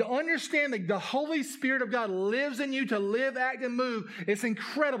 to understand that the Holy Spirit of God lives in you to live, act, and move, it's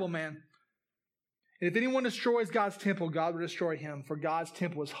incredible, man. And if anyone destroys God's temple, God will destroy him, for God's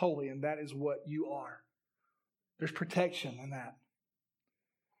temple is holy, and that is what you are. There's protection in that.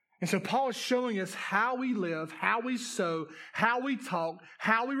 And so Paul is showing us how we live, how we sow, how we talk,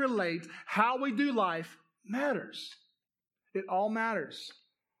 how we relate, how we do life matters. It all matters.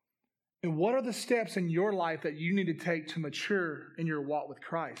 And what are the steps in your life that you need to take to mature in your walk with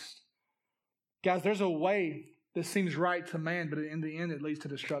Christ? Guys, there's a way that seems right to man, but in the end it leads to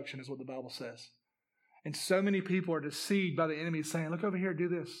destruction, is what the Bible says. And so many people are deceived by the enemy saying, look over here, do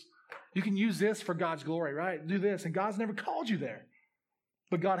this. You can use this for God's glory, right? Do this. And God's never called you there.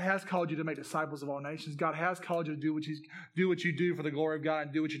 But God has called you to make disciples of all nations. God has called you to do what you do for the glory of God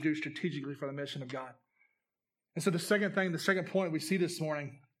and do what you do strategically for the mission of God. And so the second point we see this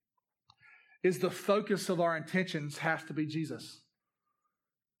morning is the focus of our intentions has to be Jesus.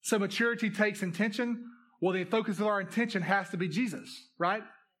 So maturity takes intention. Well, the focus of our intention has to be Jesus, right?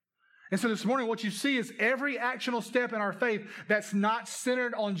 And so this morning, what you see is every actional step in our faith that's not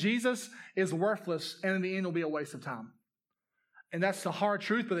centered on Jesus is worthless, and in the end will be a waste of time. And that's the hard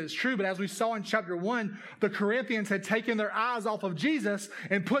truth, but it's true. But as we saw in chapter 1, the Corinthians had taken their eyes off of Jesus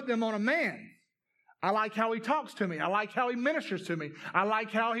and put them on a man. I like how he talks to me. I like how he ministers to me. I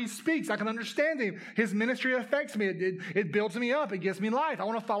like how he speaks. I can understand him. His ministry affects me. It builds me up. It gives me life. I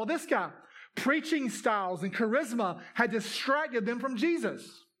want to follow this guy. Preaching styles and charisma had distracted them from Jesus.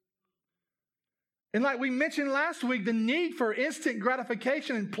 And like we mentioned last week, the need for instant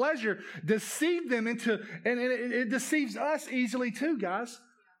gratification and pleasure deceived them and it deceives us easily too, guys.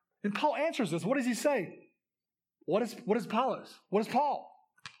 And Paul answers this. What does he say? What is Apollos? What is Paul?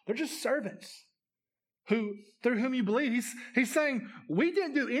 They're just servants through whom you believe. He's saying, we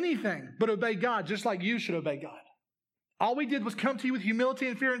didn't do anything but obey God, just like you should obey God. All we did was come to you with humility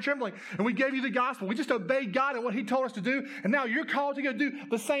and fear and trembling, and we gave you the gospel. We just obeyed God and what he told us to do, and now you're called to go do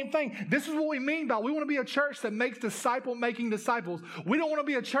the same thing. This is what we mean by we want to be a church that makes disciple-making disciples. We don't want to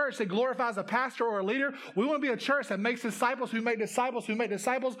be a church that glorifies a pastor or a leader. We want to be a church that makes disciples who make disciples who make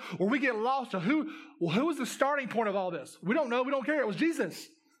disciples, or we get lost to who is the starting point of all this? We don't know. We don't care. It was Jesus.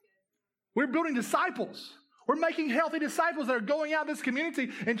 We're building disciples. We're making healthy disciples that are going out in this community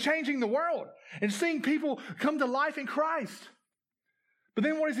and changing the world and seeing people come to life in Christ. But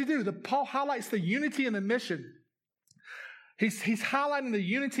then what does he do? Paul highlights the unity and the mission. He's highlighting the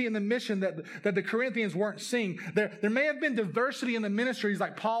unity and the mission that the Corinthians weren't seeing. There may have been diversity in the ministries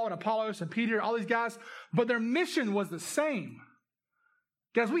like Paul and Apollos and Peter, all these guys, but their mission was the same.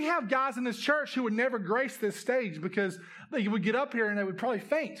 Guys, we have guys in this church who would never grace this stage because they would get up here and they would probably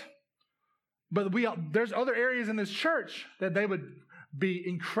faint. But there's other areas in this church that they would be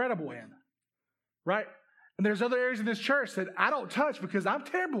incredible in, right? And there's other areas in this church that I don't touch because I'm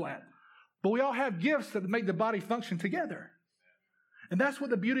terrible at. But we all have gifts that make the body function together. And that's what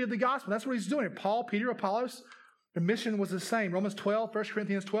the beauty of the gospel, that's what he's doing. Paul, Peter, Apollos, their mission was the same. Romans 12, 1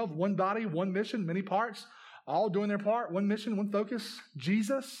 Corinthians 12, one body, one mission, many parts, all doing their part, one mission, one focus,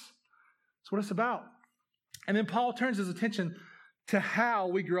 Jesus. That's what it's about. And then Paul turns his attention to how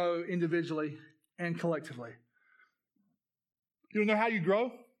we grow individually and collectively. You know how you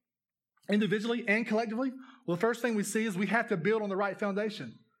grow individually and collectively? Well, the first thing we see is we have to build on the right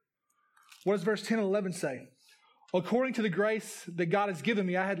foundation. What does verse 10 and 11 say? According to the grace that God has given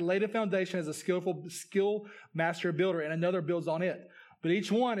me, I had laid a foundation as a skilled master builder, and another builds on it. But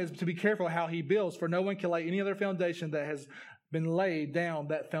each one is to be careful how he builds, for no one can lay any other foundation that has been laid down.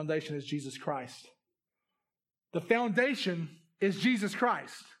 That foundation is Jesus Christ. The foundation is Jesus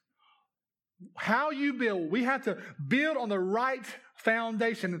Christ. How you build, we have to build on the right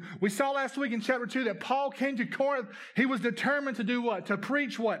foundation. We saw last week in chapter 2 that Paul came to Corinth. He was determined to do what? To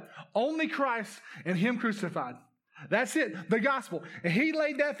preach what? Only Christ and him crucified. That's it, the gospel. And he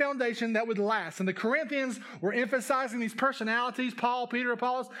laid that foundation that would last. And the Corinthians were emphasizing these personalities, Paul, Peter,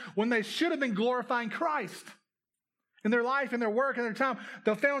 Apollos, when they should have been glorifying Christ in their life, in their work, in their time.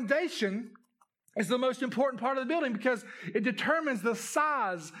 The foundation is the most important part of the building because it determines the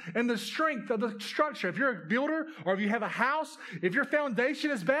size and the strength of the structure. If you're a builder or if you have a house, if your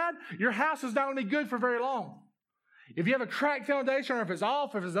foundation is bad, your house is not going to be good for very long. If you have a cracked foundation or if it's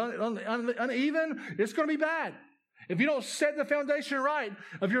off, if it's uneven, it's going to be bad. If you don't set the foundation right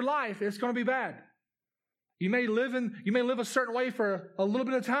of your life, it's going to be bad. You may live a certain way for a little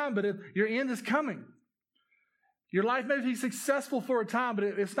bit of time, but your end is coming. Your life may be successful for a time, but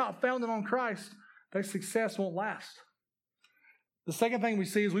if it's not founded on Christ, that success won't last. The second thing we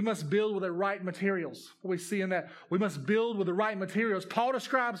see is we must build with the right materials. What we see in that, we must build with the right materials. Paul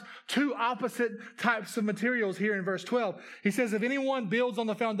describes two opposite types of materials here in verse 12. He says, if anyone builds on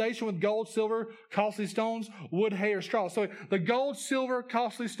the foundation with gold, silver, costly stones, wood, hay, or straw. So the gold, silver,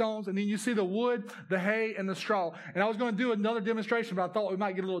 costly stones, and then you see the wood, the hay, and the straw. And I was going to do another demonstration, but I thought we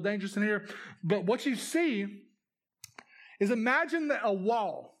might get a little dangerous in here. But what you see is imagine that a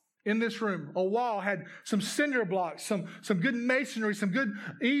wall in this room. A wall had some cinder blocks, some good masonry, some good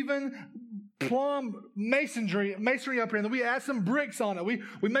even plumb masonry up here. And then we add some bricks on it. We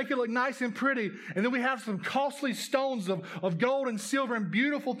make it look nice and pretty. And then we have some costly stones of gold and silver and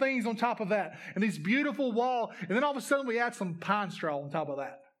beautiful things on top of that. And these beautiful wall. And then all of a sudden we add some pine straw on top of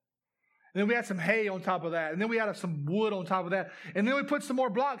that. And then we add some hay on top of that. And then we add some wood on top of that. And then we put some more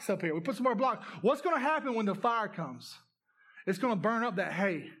blocks up here. We put some more blocks. What's going to happen when the fire comes? It's going to burn up that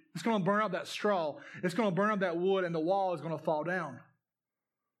hay. It's going to burn up that straw. It's going to burn up that wood, and the wall is going to fall down.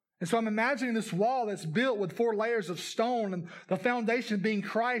 And so I'm imagining this wall that's built with 4 layers of stone and the foundation being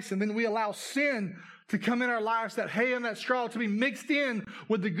Christ, and then we allow sin to come in our lives, that hay and that straw to be mixed in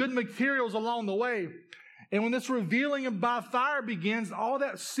with the good materials along the way. And when this revealing by fire begins, all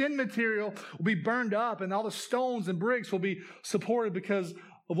that sin material will be burned up, and all the stones and bricks will be supported because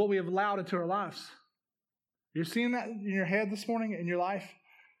of what we have allowed into our lives. You're seeing that in your head this morning, in your life?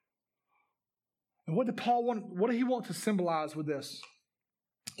 And what did Paul want? What did he want to symbolize with this?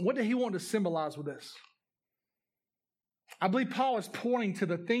 What did he want to symbolize with this? I believe Paul is pointing to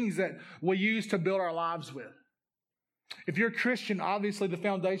the things that we use to build our lives with. If you're a Christian, obviously the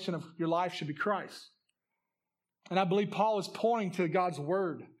foundation of your life should be Christ. And I believe Paul is pointing to God's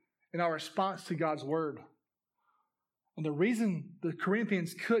word and our response to God's word. And the reason the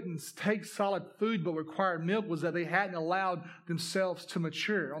Corinthians couldn't take solid food but required milk was that they hadn't allowed themselves to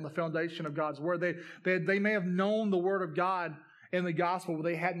mature on the foundation of God's word. They may have known the word of God and the gospel, but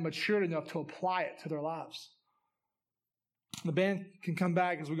they hadn't matured enough to apply it to their lives. The band can come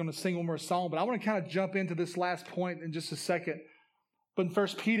back as we're going to sing one more song, but I want to kind of jump into this last point in just a second. But in 1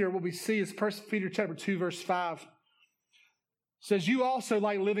 Peter, what we see is 1 Peter chapter 2, verse 5. Says, you also,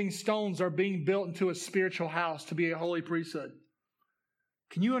 like living stones, are being built into a spiritual house to be a holy priesthood.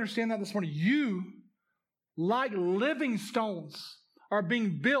 Can you understand that this morning? You, like living stones, are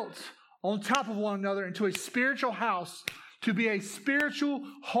being built on top of one another into a spiritual house to be a spiritual,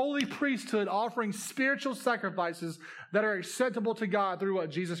 holy priesthood, offering spiritual sacrifices that are acceptable to God through what?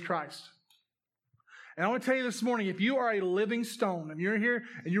 Jesus Christ. And I want to tell you this morning, if you are a living stone, and you're here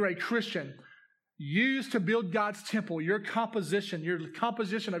and you're a Christian, used to build God's temple, your composition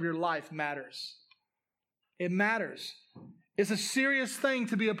of your life matters. It matters. It's a serious thing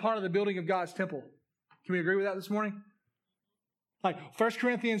to be a part of the building of God's temple. Can we agree with that this morning? Like 1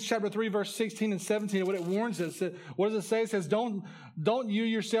 Corinthians chapter 3, verse 16 and 17, what it warns us. What does it say? It says, don't you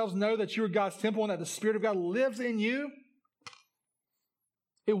yourselves know that you are God's temple and that the Spirit of God lives in you?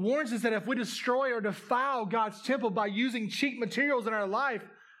 It warns us that if we destroy or defile God's temple by using cheap materials in our life,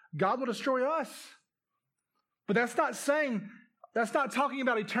 God will destroy us. But that's not talking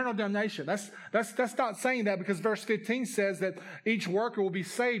about eternal damnation. That's not saying that, because verse 15 says that each worker will be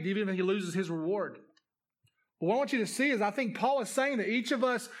saved even if he loses his reward. But what I want you to see is I think Paul is saying that each of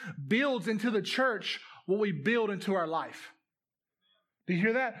us builds into the church what we build into our life. Do you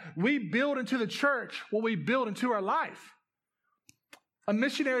hear that? We build into the church what we build into our life. A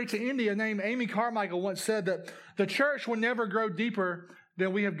missionary to India named Amy Carmichael once said that the church will never grow deeper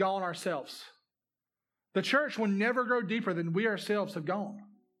than we have gone ourselves. The church will never grow deeper than we ourselves have gone.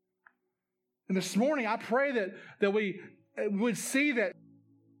 And this morning, I pray that we would see that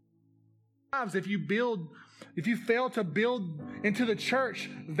if you fail to build into the church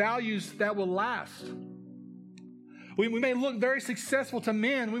values that will last. We may look very successful to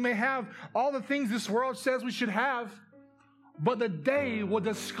men. We may have all the things this world says we should have, but the day will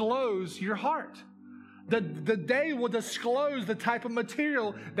disclose your heart. The day will disclose the type of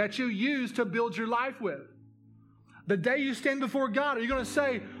material that you use to build your life with. The day you stand before God, are you going to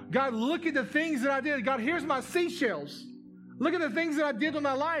say, God, look at the things that I did. God, here's my seashells. Look at the things that I did in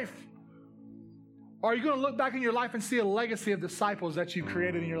my life. Or are you going to look back in your life and see a legacy of disciples that you've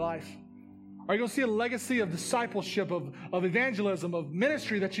created in your life? Are you going to see a legacy of discipleship, of evangelism, of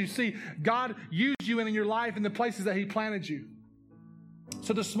ministry that you see God use you in your life in the places that He planted you?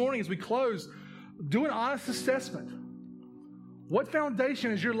 So this morning as we close, do an honest assessment. What foundation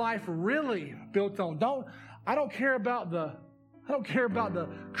is your life really built on? I don't care about the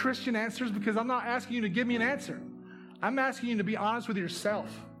Christian answers, because I'm not asking you to give me an answer. I'm asking you to be honest with yourself.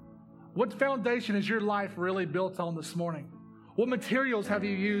 What foundation is your life really built on this morning? What materials have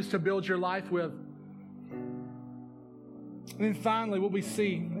you used to build your life with? And then finally, what we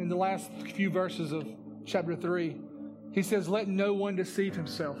see in the last few verses of chapter 3, he says, let no one deceive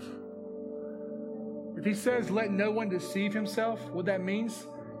himself. If he says, let no one deceive himself, what that means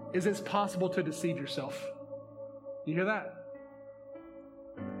is it's possible to deceive yourself. You hear that?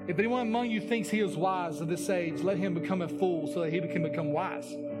 If anyone among you thinks he is wise of this age, let him become a fool so that he can become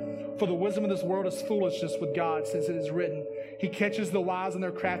wise. For the wisdom of this world is foolishness with God, since it is written, He catches the wise in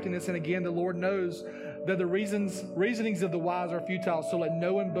their craftiness. And again, the Lord knows that the reasonings of the wise are futile. So let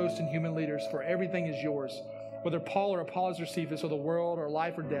no one boast in human leaders, for everything is yours. Whether Paul or Apollos or Cephas, or the world or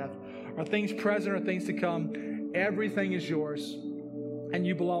life or death, or things present or things to come, everything is yours. And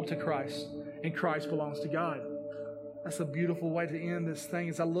you belong to Christ, and Christ belongs to God. That's a beautiful way to end this thing.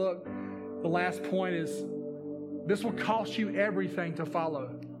 As I look, the last point is, this will cost you everything to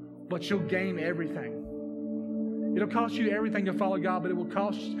follow, but you'll gain everything. It'll cost you everything to follow God, but it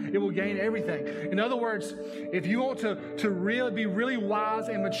will gain everything. In other words, if you want to really be really wise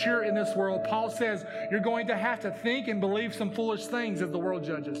and mature in this world, Paul says you're going to have to think and believe some foolish things as the world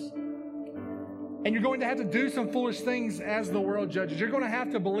judges. And you're going to have to do some foolish things as the world judges. You're going to have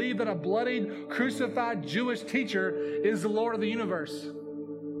to believe that a bloodied, crucified Jewish teacher is the Lord of the universe.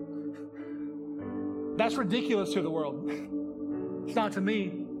 That's ridiculous to the world. It's not to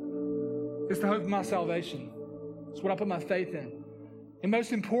me. It's the hope of my salvation. It's what I put my faith in. And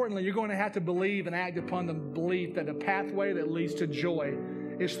most importantly, you're going to have to believe and act upon the belief that the pathway that leads to joy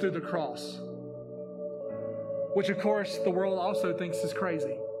is through the cross. Which, of course, the world also thinks is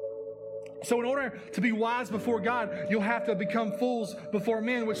crazy. So in order to be wise before God, you'll have to become fools before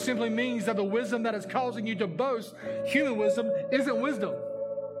men, which simply means that the wisdom that is causing you to boast, human wisdom, isn't wisdom.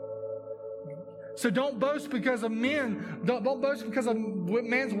 So don't boast because of men. Don't boast because of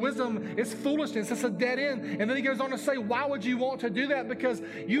man's wisdom. It's foolishness. It's a dead end. And then he goes on to say, why would you want to do that? Because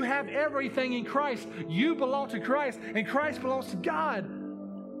you have everything in Christ. You belong to Christ, and Christ belongs to God.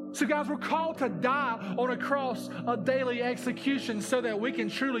 So guys, we're called to die on a cross of daily execution so that we can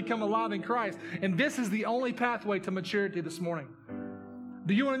truly come alive in Christ. And this is the only pathway to maturity this morning.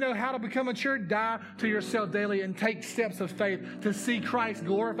 Do you want to know how to become mature? Die to yourself daily and take steps of faith to see Christ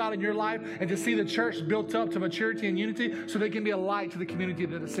glorified in your life and to see the church built up to maturity and unity so they can be a light to the community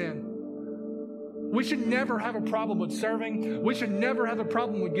that it's in. We should never have a problem with serving. We should never have a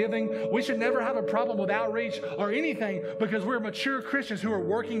problem with giving. We should never have a problem with outreach or anything because we're mature Christians who are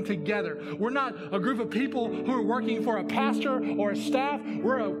working together. We're not a group of people who are working for a pastor or a staff.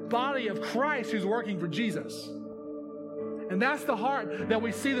 We're a body of Christ who's working for Jesus. And that's the heart that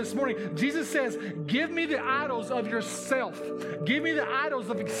we see this morning. Jesus says, give me the idols of yourself. Give me the idols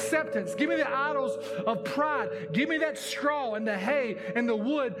of acceptance. Give me the idols of pride. Give me that straw and the hay and the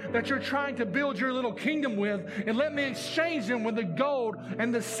wood that you're trying to build your little kingdom with, and let me exchange them with the gold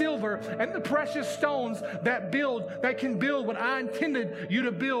and the silver and the precious stones that can build what I intended you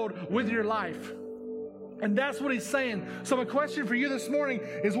to build with your life. And that's what he's saying. So my question for you this morning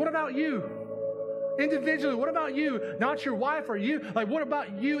is, what about you? Individually, what about you? Not your wife or you. Like, what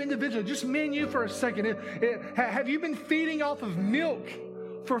about you individually? Just me and you for a second. Have you been feeding off of milk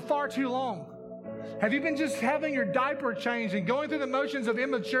for far too long? Have you been just having your diaper changed and going through the motions of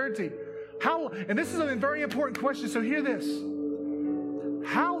immaturity? And this is a very important question, so hear this.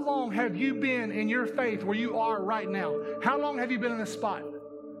 How long have you been in your faith where you are right now? How long have you been in this spot?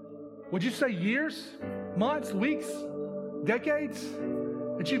 Would you say years, months, weeks, decades?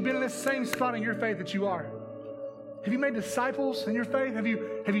 That you've been in this same spot in your faith that you are? Have you made disciples in your faith? Have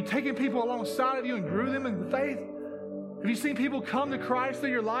you taken people alongside of you and grew them in the faith? Have you seen people come to Christ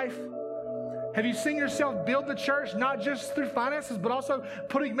through your life? Have you seen yourself build the church, not just through finances, but also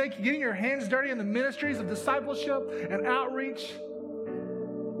getting your hands dirty in the ministries of discipleship and outreach?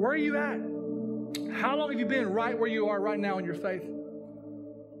 Where are you at? How long have you been right where you are right now in your faith?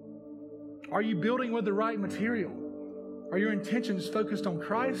 Are you building with the right material? Are your intentions focused on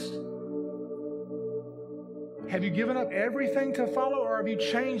Christ? Have you given up everything to follow, or have you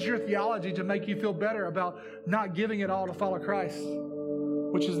changed your theology to make you feel better about not giving it all to follow Christ,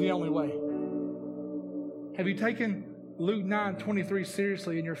 which is the only way? Have you taken Luke 9:23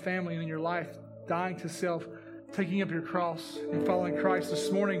 seriously in your family and in your life, dying to self, taking up your cross and following Christ? This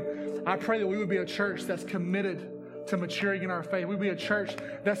morning, I pray that we would be a church that's committed to maturing in our faith. We'd be a church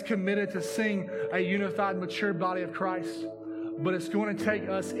that's committed to seeing a unified, mature body of Christ. But it's going to take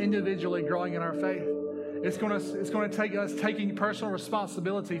us individually growing in our faith. It's going to take us taking personal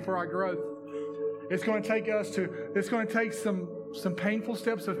responsibility for our growth. It's going to take some painful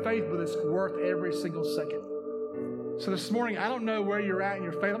steps of faith, but it's worth every single second. So this morning, I don't know where you're at in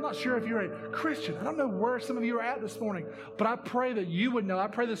your faith. I'm not sure if you're a Christian. I don't know where some of you are at this morning. But I pray that you would know. I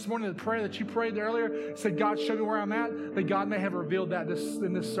pray this morning the prayer that you prayed earlier, said, God, show me where I'm at, that God may have revealed that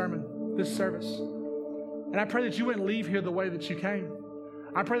in this sermon, this service. And I pray that you wouldn't leave here the way that you came.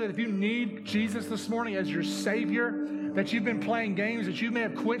 I pray that if you need Jesus this morning as your Savior, that you've been playing games, that you may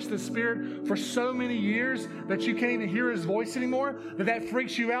have quenched the Spirit for so many years that you can't even hear His voice anymore, that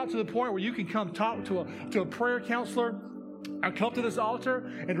freaks you out to the point where you can come talk to a prayer counselor or come to this altar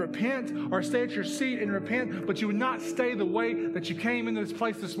and repent, or stay at your seat and repent, but you would not stay the way that you came into this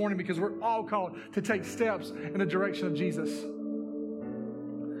place this morning, because we're all called to take steps in the direction of Jesus.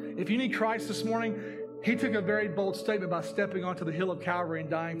 If you need Christ this morning, He took a very bold statement by stepping onto the hill of Calvary and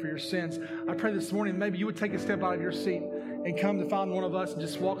dying for your sins. I pray this morning maybe you would take a step out of your seat and come to find one of us and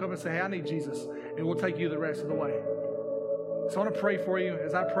just walk up and say, hey, I need Jesus, and we'll take you the rest of the way. So I want to pray for you.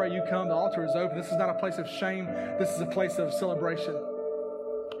 As I pray, you come. The altar is open. This is not a place of shame. This is a place of celebration.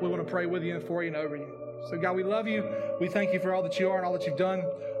 We want to pray with you and for you and over you. So God, we love you. We thank you for all that you are and all that you've done.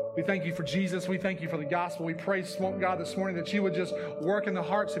 We thank you for Jesus. We thank you for the gospel. We pray, God, this morning that you would just work in the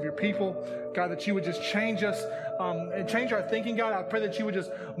hearts of your people. God, that you would just change us and change our thinking. God, I pray that you would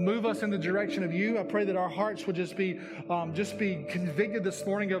just move us in the direction of you. I pray that our hearts would just be convicted this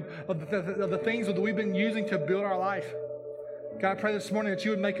morning of the things that we've been using to build our life. God, I pray this morning that you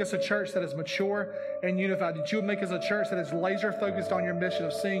would make us a church that is mature and unified, that you would make us a church that is laser focused on your mission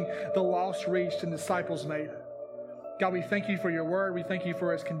of seeing the lost reached and disciples made. God, we thank you for your word. We thank you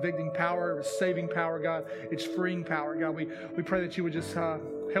for its convicting power, its saving power, God, its freeing power. God, we pray that you would just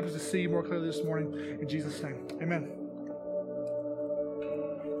help us to see more clearly this morning. In Jesus' name, amen.